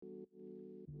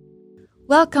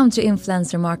Welcome to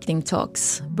Influencer Marketing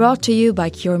Talks, brought to you by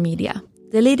Cure Media,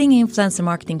 the leading influencer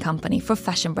marketing company for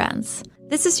fashion brands.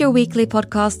 This is your weekly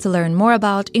podcast to learn more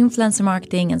about influencer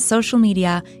marketing and social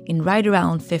media in right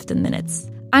around 15 minutes.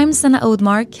 I'm Sanna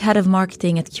Odmark, Head of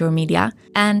Marketing at Cure Media,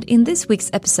 and in this week's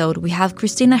episode we have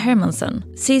Kristina Hermansson,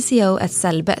 CCO at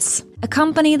Sellbess, a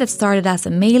company that started as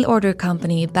a mail order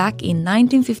company back in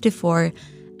 1954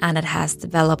 and that has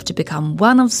developed to become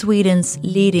one of Sweden's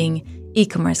leading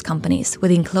e-commerce companies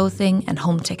within clothing and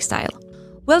home textile.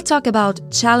 We'll talk about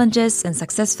challenges and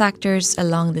success factors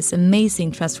along this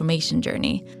amazing transformation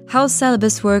journey, how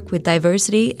Sellbess work with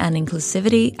diversity and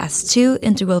inclusivity as two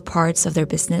integral parts of their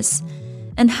business,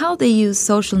 and how they use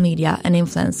social media and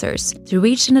influencers to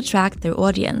reach and attract their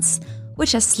audience,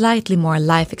 which has slightly more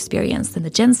life experience than the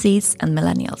Gen Zs and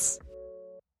Millennials.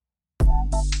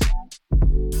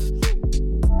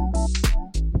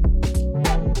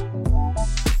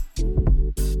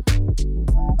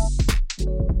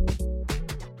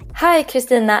 Hi,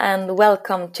 Kristina, and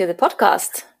welcome to the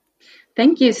podcast.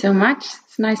 Thank you so much.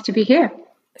 It's nice to be here.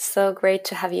 So great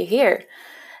to have you here.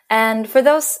 And for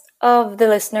those of the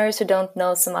listeners who don't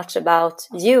know so much about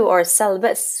you or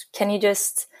Sellbess, can you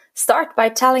just start by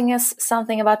telling us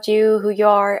something about you, who you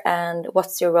are, and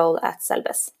what's your role at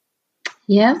Sellbess?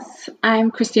 Yes, I'm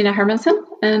Kristina Hermansson,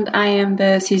 and I am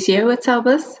the CCO at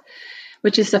Sellbess,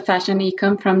 which is a fashion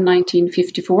e-com from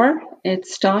 1954. It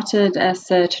started as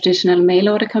a traditional mail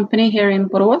order company here in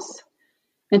Borås.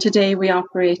 And today we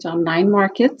operate on 9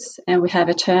 markets and we have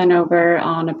a turnover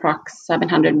on approx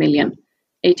 700 million,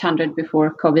 800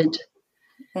 before COVID.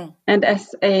 And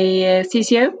as a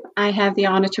CCO, I have the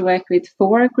honor to work with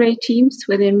 4 great teams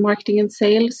within marketing and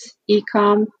sales,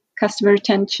 e-com, customer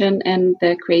retention, and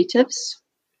the creatives.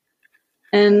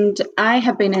 And I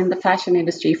have been in the fashion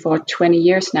industry for 20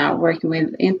 years now, working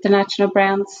with international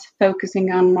brands,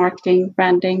 focusing on marketing,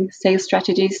 branding, sales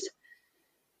strategies.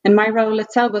 And my role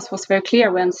at Sellbess was very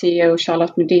clear when CEO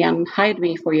Charlotte Nordén hired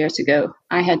me 4 years ago.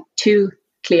 I had 2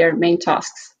 clear main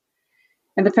tasks.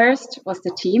 And the first was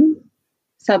the team.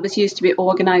 Sellbess used to be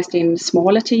organized in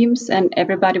smaller teams, and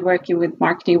everybody working with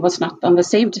marketing was not on the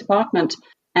same department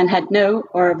and had no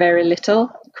or very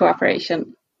little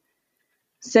cooperation.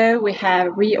 So we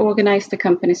have reorganized the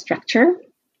company structure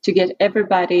to get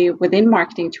everybody within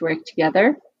marketing to work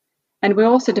together. And we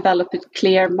also developed a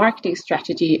clear marketing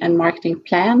strategy and marketing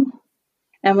plan.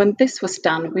 And when this was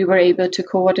done, we were able to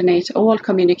coordinate all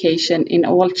communication in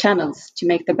all channels to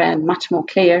make the brand much more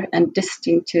clear and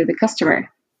distinct to the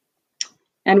customer.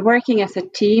 And working as a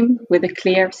team with a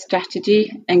clear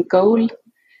strategy and goal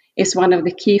is one of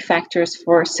the key factors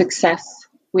for success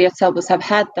we at Sellbess have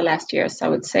had the last years, I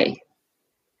would say.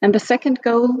 And the second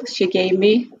goal she gave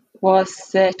me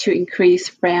was to increase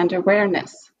brand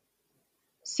awareness.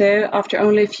 So after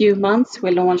only a few months, we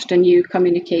launched a new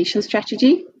communication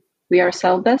strategy. We are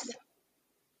Sellbess.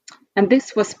 And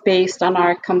this was based on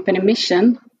our company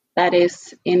mission, that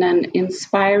is, in an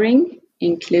inspiring,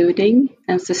 including,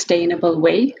 and sustainable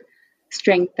way,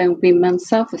 strengthen women's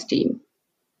self-esteem.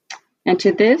 And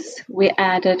to this, we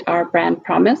added our brand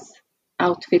promise,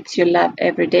 outfits you love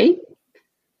every day.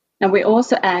 And we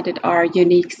also added our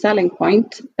unique selling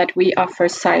point that we offer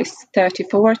size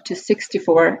 34 to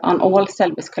 64 on all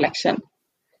Sellbess collection.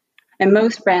 And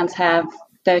most brands have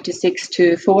 36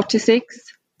 to 46.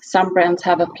 Some brands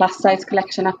have a plus size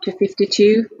collection up to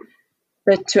 52.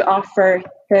 But to offer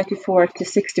 34 to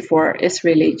 64 is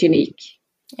really unique.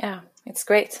 Yeah, it's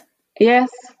great.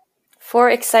 Yes. 4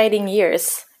 exciting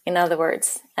years, in other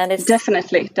words. And it's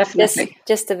definitely.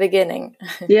 Just the beginning.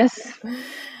 Yes.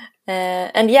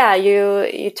 And yeah,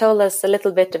 you told us a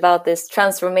little bit about this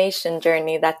transformation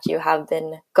journey that you have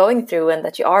been going through and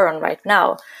that you are on right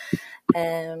now.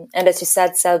 And as you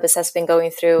said, Sellbess has been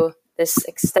going through this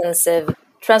extensive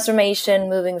transformation,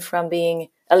 moving from being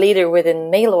a leader within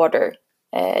mail order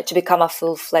to become a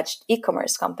full-fledged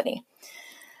e-commerce company.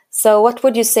 So what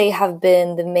would you say have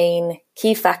been the main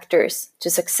key factors to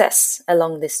success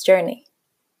along this journey?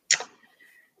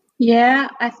 Yeah,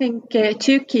 I think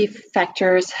 2 key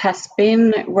factors has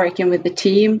been working with the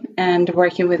team and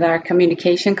working with our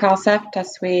communication concept,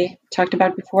 as we talked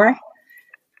about before.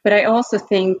 But I also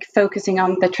think focusing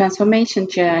on the transformation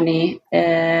journey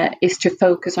is to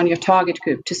focus on your target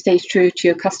group, to stay true to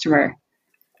your customer.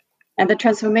 And the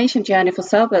transformation journey for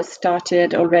Sellbess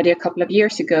started already a couple of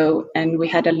years ago, and we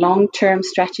had a long-term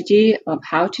strategy of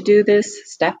how to do this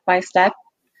step by step.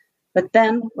 But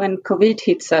then when COVID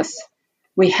hits us,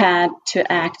 we had to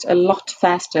act a lot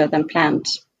faster than planned.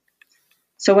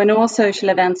 So when all social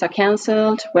events are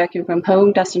cancelled, working from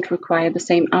home doesn't require the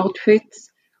same outfits,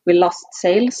 we lost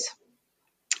sales.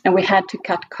 and we had to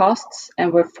cut costs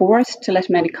and were forced to let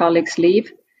many colleagues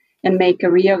leave and make a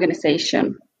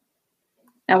reorganization.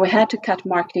 And we had to cut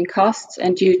marketing costs,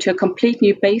 and due to a complete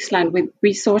new baseline with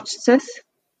resources,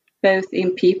 both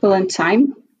in people and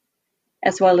time,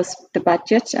 as well as the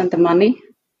budget and the money,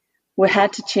 we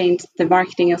had to change the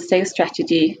marketing and sales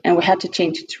strategy, and we had to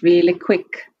change it really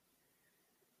quick.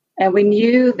 And we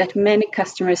knew that many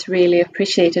customers really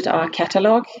appreciated our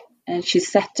catalog, and she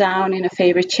sat down in a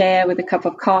favorite chair with a cup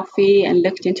of coffee and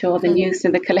looked into all the news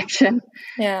in the collection.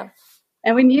 Yeah.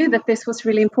 And we knew that this was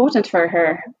really important for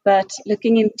her. But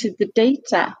looking into the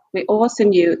data, we also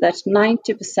knew that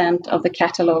 90% of the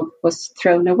catalog was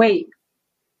thrown away.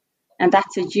 And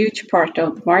that's a huge part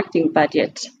of the marketing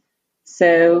budget.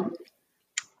 So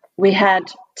we had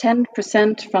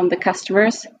 10% from the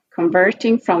customers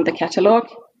converting from the catalog,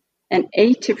 and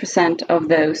 80% of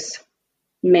those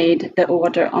made the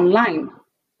order online.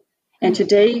 And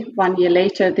today, 1 year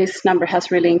later, this number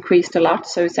has really increased a lot.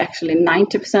 So it's actually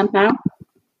 90% now.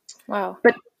 Wow.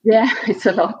 But yeah, it's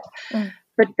a lot.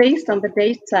 But based on the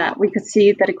data, we could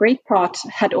see that a great part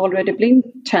had already been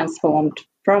transformed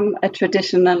from a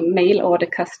traditional mail order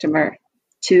customer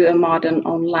to a modern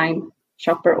online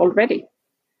shopper already.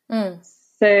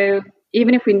 So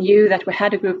even if we knew that we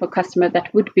had a group of customers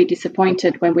that would be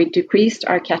disappointed when we decreased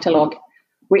our catalog,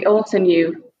 we also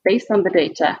knew, based on the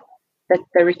data, that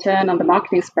the return on the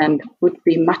marketing spend would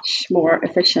be much more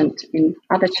efficient in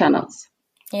other channels.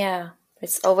 Yeah,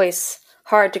 it's always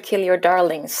hard to kill your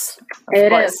darlings, of It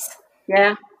course. is,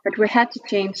 yeah. But we had to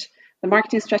change the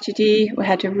marketing strategy. We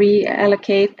had to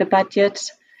reallocate the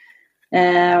budget.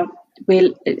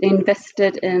 We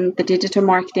invested in the digital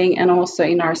marketing and also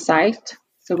in our site.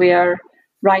 So we are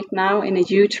right now in a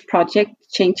huge project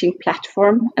changing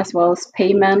platform as well as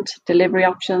payment, delivery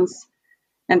options.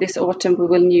 And this autumn we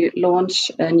will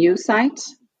launch a new site.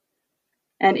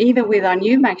 And even with our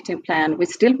new marketing plan, we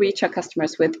still reach our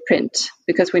customers with print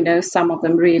because we know some of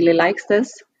them really likes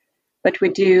this. But we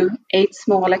do 8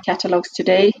 smaller catalogs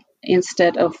today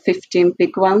instead of 15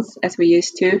 big ones as we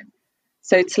used to.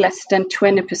 So it's less than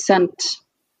 20%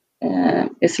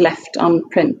 is left on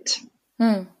print.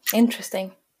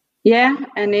 Interesting. Yeah,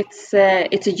 and it's a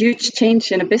huge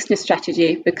change in a business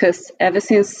strategy because ever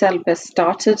since Sellbuzz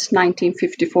started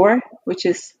 1954, which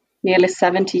is nearly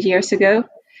 70 years ago,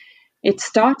 it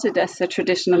started as a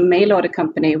traditional mail order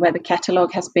company where the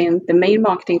catalog has been the main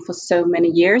marketing for so many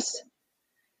years.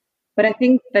 But I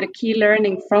think that a key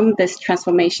learning from this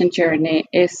transformation journey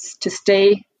is to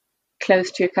stay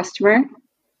close to your customer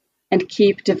and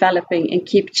keep developing and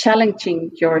keep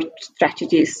challenging your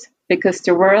strategies, because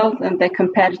the world and the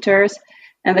competitors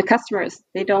and the customers,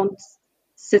 they don't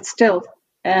sit still.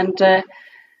 And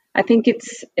I think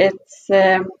it's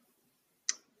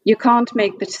you can't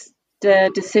make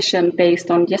the decision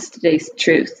based on yesterday's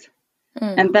truth.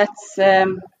 And that's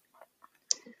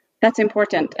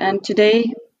important. And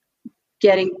today,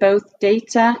 getting both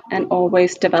data and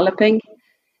always developing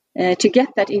to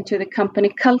get that into the company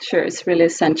culture is really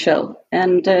essential.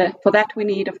 And for that, we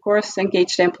need, of course,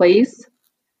 engaged employees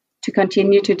to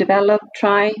continue to develop,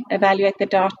 try, evaluate the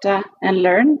data and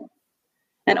learn,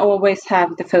 and always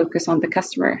have the focus on the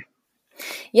customer.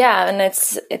 Yeah, and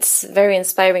it's very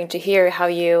inspiring to hear how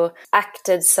you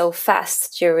acted so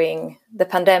fast during the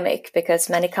pandemic, because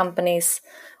many companies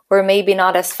were maybe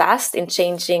not as fast in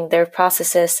changing their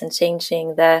processes and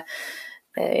changing the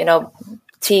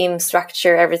team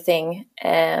structure, everything,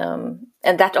 and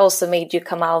that also made you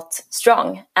come out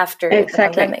strong after the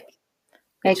pandemic.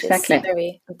 Exactly. Is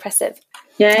very impressive.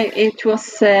 Yeah, it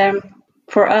was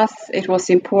for us. It was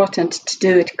important to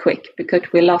do it quick because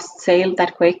we lost sale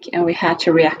that quick, and we had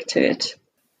to react to it.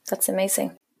 That's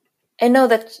amazing. I know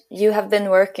that you have been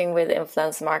working with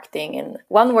influence marketing in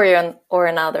one way or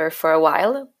another for a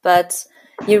while, but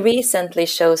you recently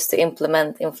chose to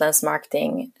implement influence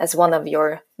marketing as one of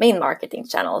your main marketing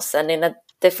channels and in a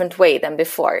different way than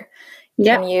before.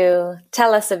 Yeah. Can you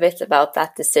tell us a bit about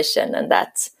that decision and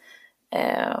that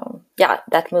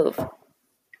move?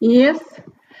 Yes.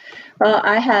 Well,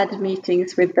 I had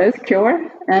meetings with both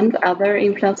Pure and other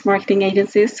influence marketing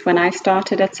agencies when I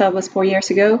started at Sellbuzz 4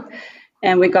 years ago,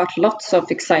 and we got lots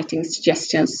of exciting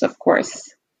suggestions, of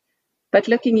course. But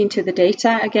looking into the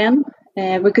data again,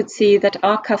 we could see that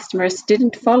our customers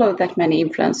didn't follow that many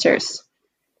influencers.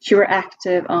 They were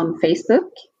active on Facebook,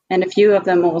 and a few of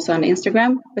them also on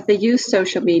Instagram, but they used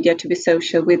social media to be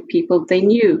social with people they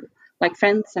knew, like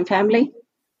friends and family.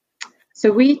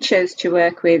 So we chose to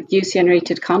work with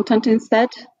user-generated content instead,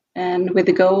 and with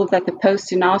the goal that the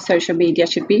posts in our social media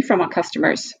should be from our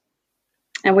customers.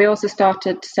 And we also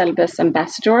started Sellbuzz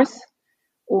ambassadors,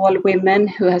 all women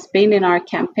who has been in our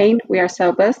campaign, We Are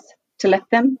Selbus, to let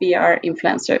them be our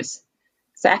influencers.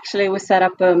 So actually we set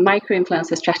up a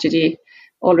micro-influencer strategy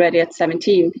already at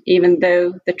 17, even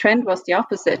though the trend was the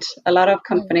opposite. A lot of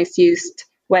companies used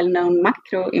well-known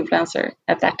macro-influencer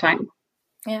at that time.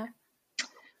 Yeah.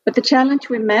 But the challenge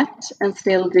we met and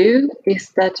still do is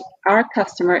that our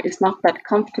customer is not that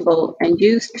comfortable and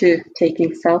used to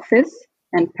taking selfies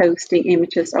and posting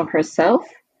images of herself,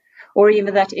 or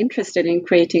even that interested in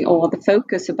creating all the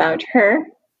focus about her.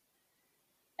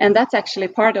 And that's actually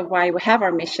part of why we have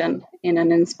our mission in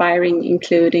an inspiring,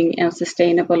 including, and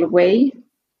sustainable way,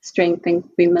 strengthening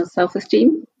women's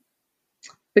self-esteem.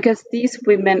 Because these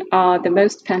women are the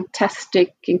most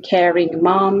fantastic and caring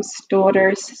moms,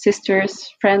 daughters, sisters,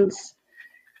 friends,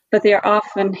 but they are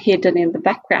often hidden in the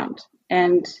background.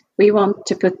 And we want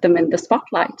to put them in the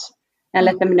spotlight and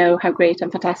let them know how great and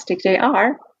fantastic they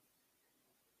are.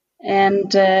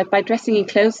 And by dressing in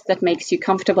clothes that makes you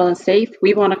comfortable and safe,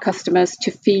 we want our customers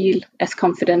to feel as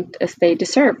confident as they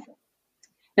deserve.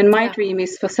 And my dream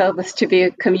is for Selbus to be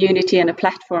a community and a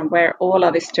platform where all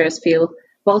our visitors feel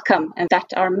welcome, and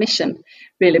that our mission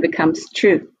really becomes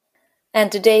true.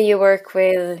 And today you work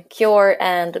with Cure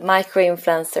and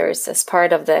micro-influencers as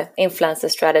part of the influencer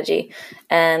strategy.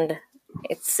 And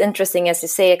it's interesting, as you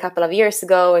say, a couple of years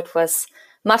ago, it was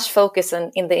much focus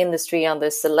in the industry on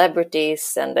the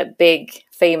celebrities and the big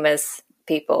famous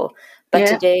people. But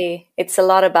today it's a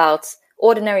lot about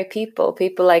ordinary people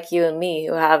like you and me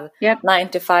who have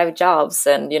 9-to-5 jobs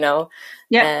and,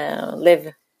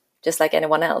 live just like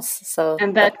anyone else.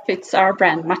 And that fits our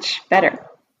brand much better.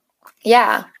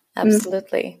 Yeah,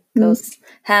 absolutely. Goes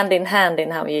hand in hand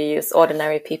in how you use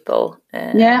ordinary people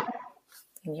in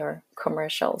your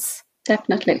commercials.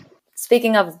 Definitely.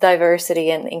 Speaking of diversity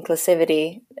and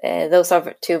inclusivity, those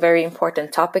are two very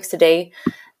important topics today.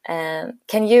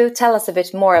 Can you tell us a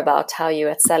bit more about how you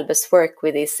at Selbus work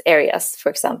with these areas,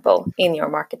 for example, in your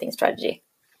marketing strategy?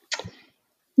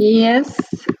 Yes.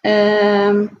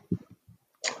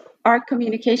 Our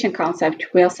communication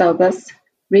concept, We Are Selbus,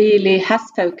 really has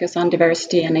focused on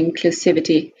diversity and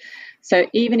inclusivity. So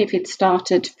even if it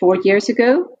started 4 years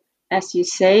ago, as you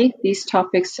say, these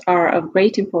topics are of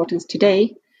great importance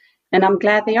today. And I'm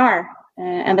glad they are,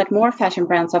 and that more fashion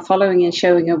brands are following and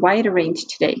showing a wider range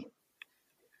today.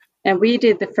 And we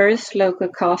did the first local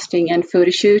casting and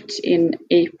photo shoot in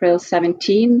April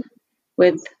 17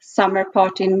 with Summer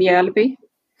Party in Mjölby.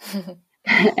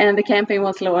 And the campaign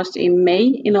was launched in May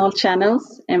in all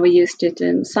channels, and we used it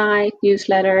in site,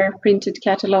 newsletter, printed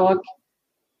catalog.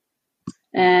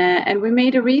 And we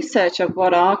made a research of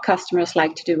what our customers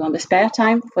like to do on the spare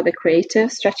time for the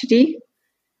creative strategy.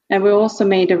 And we also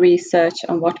made a research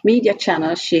on what media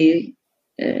channel she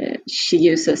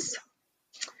uses.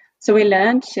 So we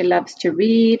learned she loves to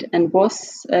read and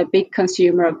was a big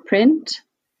consumer of print.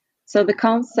 So the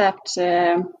concept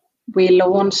we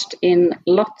launched in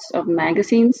lots of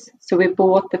magazines. So we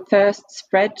bought the first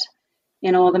spread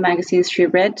in all the magazines she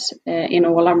read in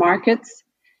all our markets.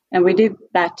 And we did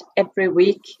that every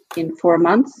week in 4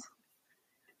 months.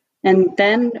 And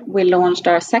then we launched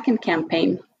our second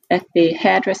campaign at the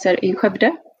hairdresser in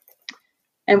Skövde.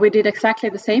 And we did exactly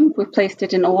the same. We placed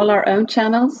it in all our own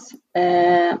channels,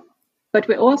 but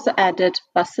we also added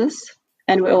buses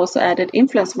and we also added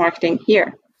influence marketing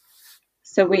here.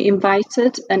 So we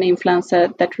invited an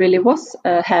influencer that really was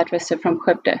a hairdresser from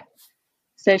Skövde.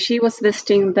 So she was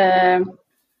visiting the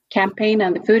campaign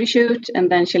and the photo shoot, and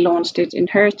then she launched it in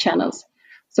her channels.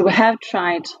 So we have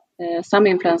tried some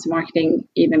influence marketing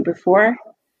even before.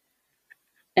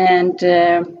 And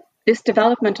this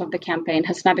development of the campaign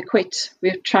has never quit.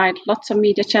 We've tried lots of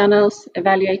media channels,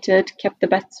 evaluated, kept the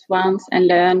best ones, and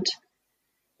learned.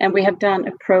 And we have done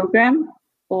a program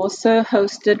also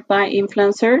hosted by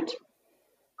influencers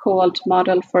called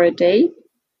Model for a Day,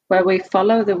 where we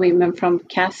follow the women from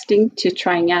casting to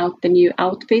trying out the new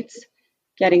outfits,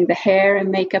 getting the hair and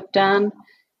makeup done,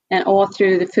 and all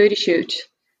through the photo shoot.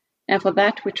 And for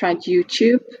that, we tried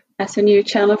YouTube as a new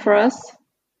channel for us.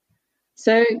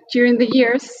 So during the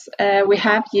years, we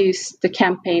have used the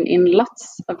campaign in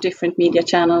lots of different media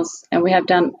channels, and we have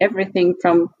done everything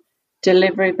from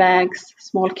delivery bags,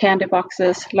 small candy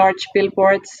boxes, large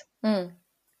billboards.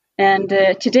 And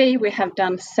today we have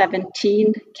done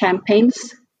 17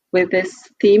 campaigns with this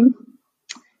theme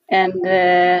and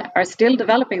are still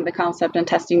developing the concept and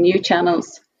testing new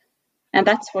channels. And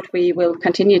that's what we will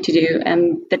continue to do.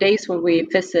 And the days when we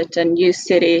visit a new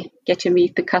city, get to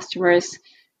meet the customers,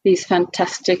 these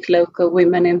fantastic local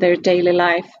women in their daily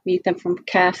life, meet them from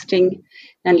casting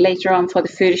and later on for the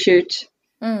photo shoot.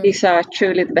 These are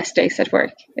truly the best days at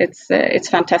work. It's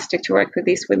fantastic to work with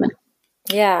these women.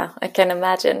 Yeah, I can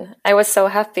imagine. I was so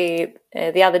happy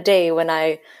the other day when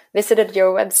I visited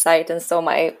your website and saw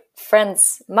my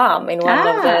friend's mom in one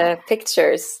of the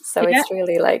pictures. So yeah, it's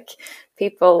really like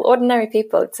people, ordinary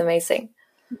people. It's amazing.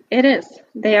 it is.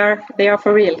 They are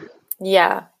for real.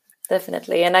 Yeah,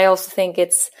 definitely. And I also think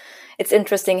it's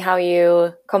interesting how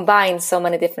you combine so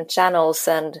many different channels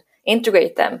and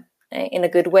integrate them in a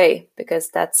good way, because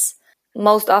that's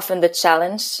most often the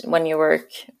challenge when you work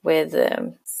with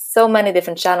so many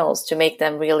different channels, to make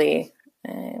them really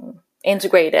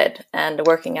integrated and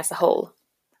working as a whole.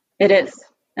 It is,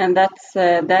 and that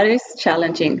is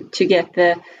challenging to get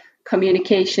the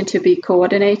communication to be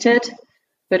coordinated,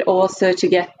 but also to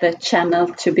get the channel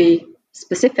to be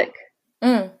specific.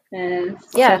 So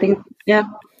I think,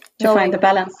 find the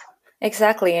balance.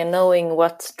 Exactly, and knowing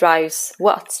what drives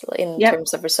what in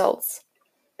terms of results.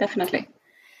 Definitely.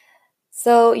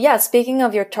 So yeah, speaking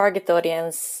of your target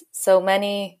audience, so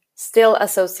many still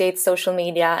associate social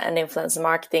media and influencer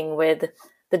marketing with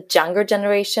the younger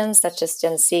generations, such as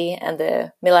Gen Z and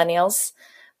the millennials.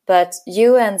 But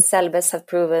you and Selbes have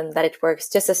proven that it works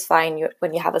just as fine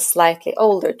when you have a slightly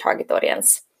older target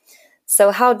audience.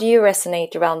 So how do you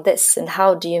resonate around this, and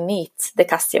how do you meet the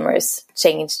customers'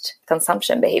 changed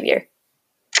consumption behavior?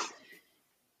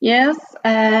 Yes,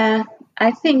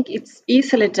 I think it's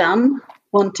easily done,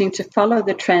 wanting to follow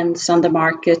the trends on the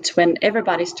market when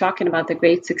everybody's talking about the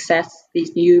great success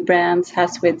these new brands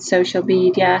has with social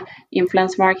media,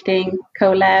 influence marketing,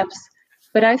 collabs.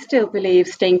 But I still believe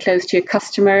staying close to your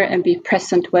customer and be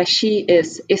present where she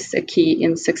is a key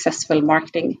in successful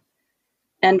marketing.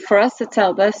 And for us at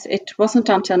Selbes, it wasn't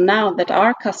until now that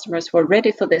our customers were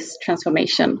ready for this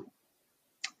transformation.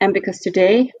 And because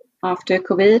today, after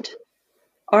COVID,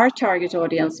 our target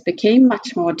audience became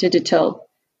much more digital.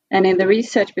 And in the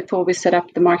research before we set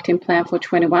up the marketing plan for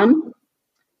 21,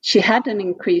 she had an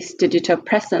increased digital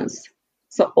presence.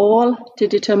 So all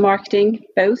digital marketing,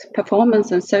 both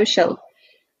performance and social,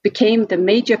 became the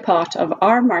major part of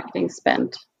our marketing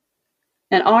spend.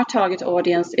 And our target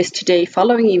audience is today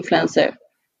following influencer,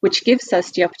 which gives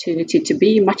us the opportunity to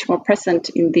be much more present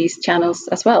in these channels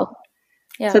as well.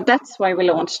 Yeah. So that's why we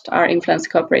launched our influence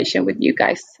cooperation with you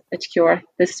guys at Cure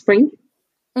this spring.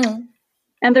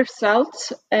 And the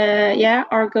result,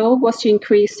 our goal was to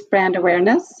increase brand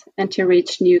awareness and to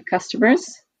reach new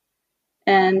customers.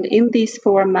 And in these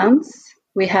 4 months,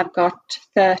 we have got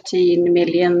 13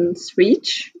 million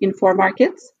reach in 4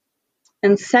 markets.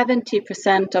 And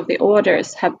 70% of the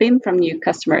orders have been from new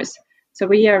customers. So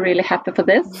we are really happy for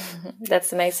this.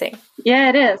 That's amazing. Yeah,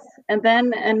 it is. And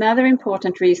then another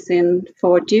important reason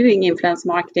for doing influence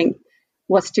marketing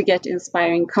was to get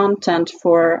inspiring content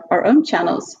for our own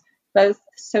channels, both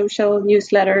social,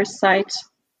 newsletters, site.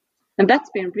 And that's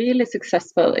been really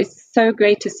successful. It's so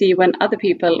great to see when other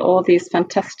people, all these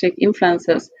fantastic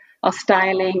influencers, are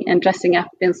styling and dressing up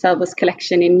in Selbes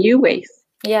collection in new ways.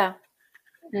 Yeah.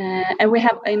 And we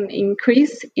have an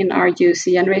increase in our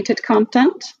user-generated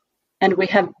content, and we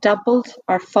have doubled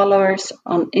our followers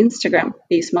on Instagram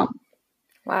this month.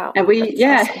 Wow. And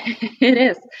it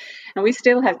is. And we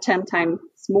still have 10 times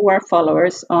more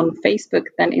followers on Facebook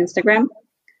than Instagram.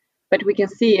 But we can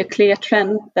see a clear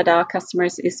trend that our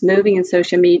customers is moving in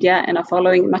social media and are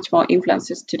following much more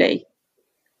influencers today.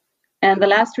 And the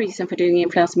last reason for doing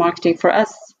influence marketing for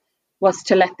us was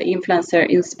to let the influencer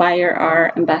inspire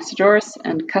our ambassadors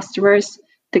and customers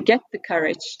to get the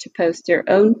courage to post their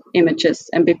own images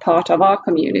and be part of our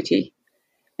community.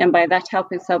 And by that,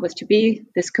 helping Selbes to be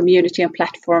this community and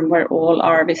platform where all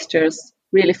our visitors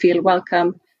really feel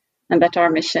welcome, and that our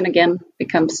mission again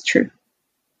becomes true.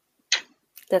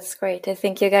 That's great. I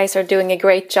think you guys are doing a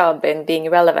great job in being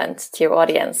relevant to your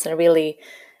audience and really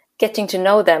getting to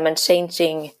know them and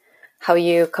changing how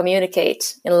you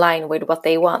communicate in line with what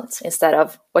they want instead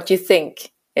of what you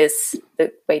think is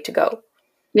the way to go.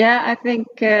 Yeah, I think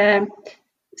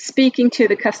speaking to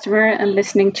the customer and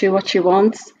listening to what she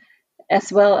wants,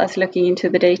 as well as looking into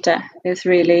the data, is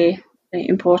really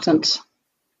important.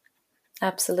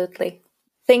 Absolutely.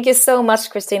 Thank you so much,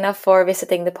 Christina, for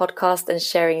visiting the podcast and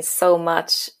sharing so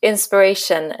much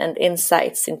inspiration and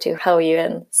insights into how you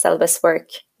and Selbes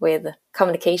work with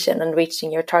communication and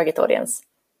reaching your target audience.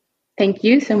 Thank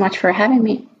you so much for having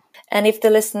me. And if the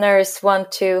listeners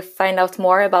want to find out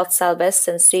more about Selbes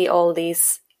and see all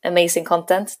these amazing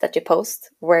content that you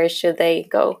post, where should they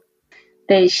go?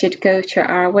 They should go to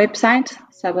our website,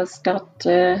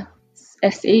 selbes.se,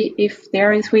 if they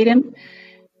are in Sweden.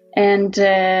 And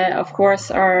of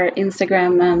course, our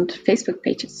Instagram and Facebook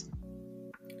pages.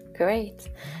 Great.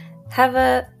 Have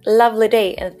a lovely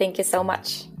day and thank you so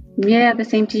much. Yeah, the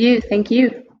same to you. Thank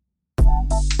you.